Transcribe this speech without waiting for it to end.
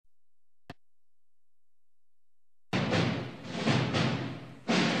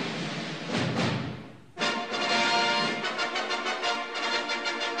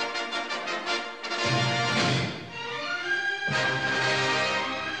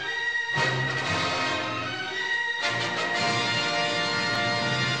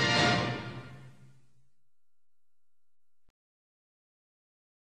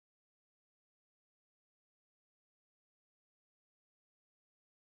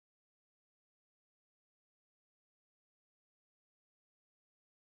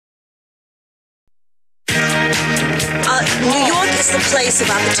New York is the place of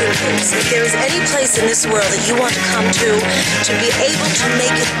opportunities. If there is any place in this world that you want to come to be able to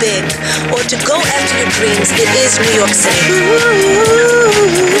make it big, or to go after your dreams, it is New York City.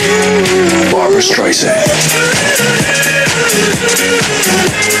 Barbra Streisand.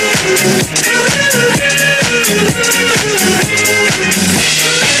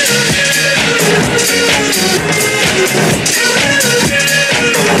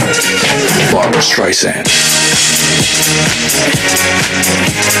 Barbra Streisand.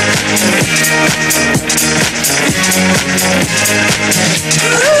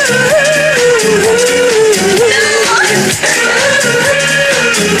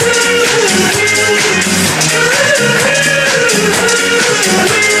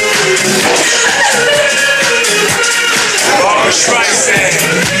 Barbra Streisand.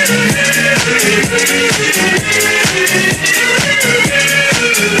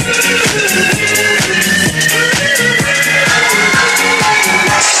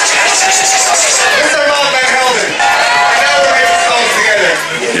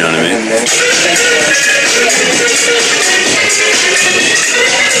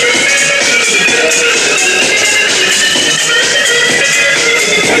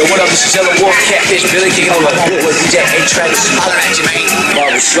 Yo, what up? This is Yellow Wolf, Catfish, Billy kicking on the phone with DJ A-Track. Holler at you, man.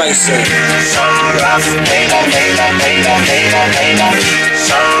 Barbra Streisand. So rough, baby, baby, baby, baby, baby.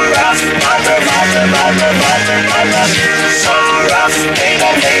 So rough, Barbra, Barbra, Barbra, Barbra, Barbra. So rough, baby,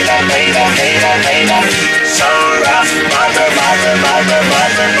 baby, baby, baby, baby. So rough, Barbra, Barbra, Barbra,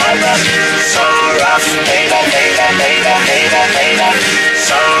 Barbra, Barbra. So rough, baby, baby, baby, baby, baby.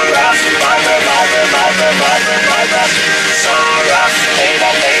 So rough, Barbra, Barbra, Barbra, Barbra, Barbra. So rough, baby,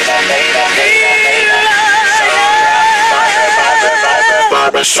 baby, baby, baby, baby. So rough,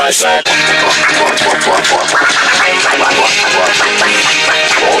 Barbra Streisand.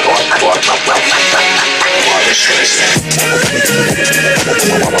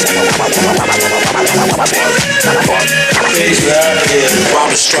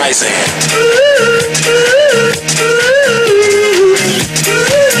 Barbra Streisand.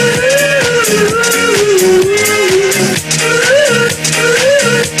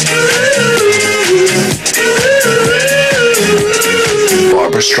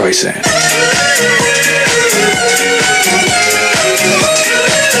 Barbra Streisand.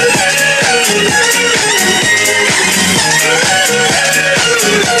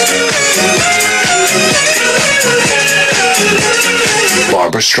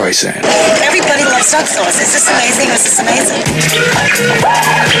 Barbra Streisand. Everybody loves duck sauce. Is this amazing? Is this amazing?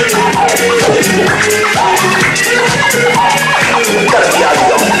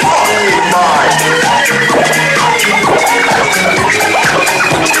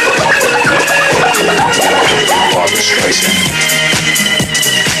 Barbra Streisand.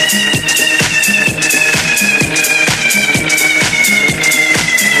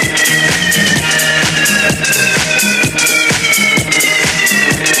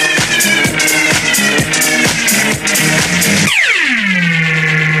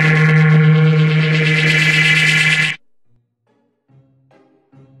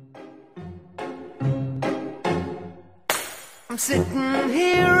 I'm sitting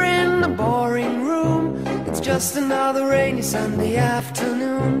here in the boring room. It's just another rainy Sunday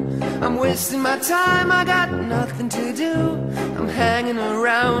afternoon. I'm wasting my time, I got nothing to do. I'm hanging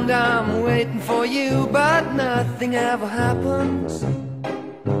around, I'm waiting for you, but nothing ever happens.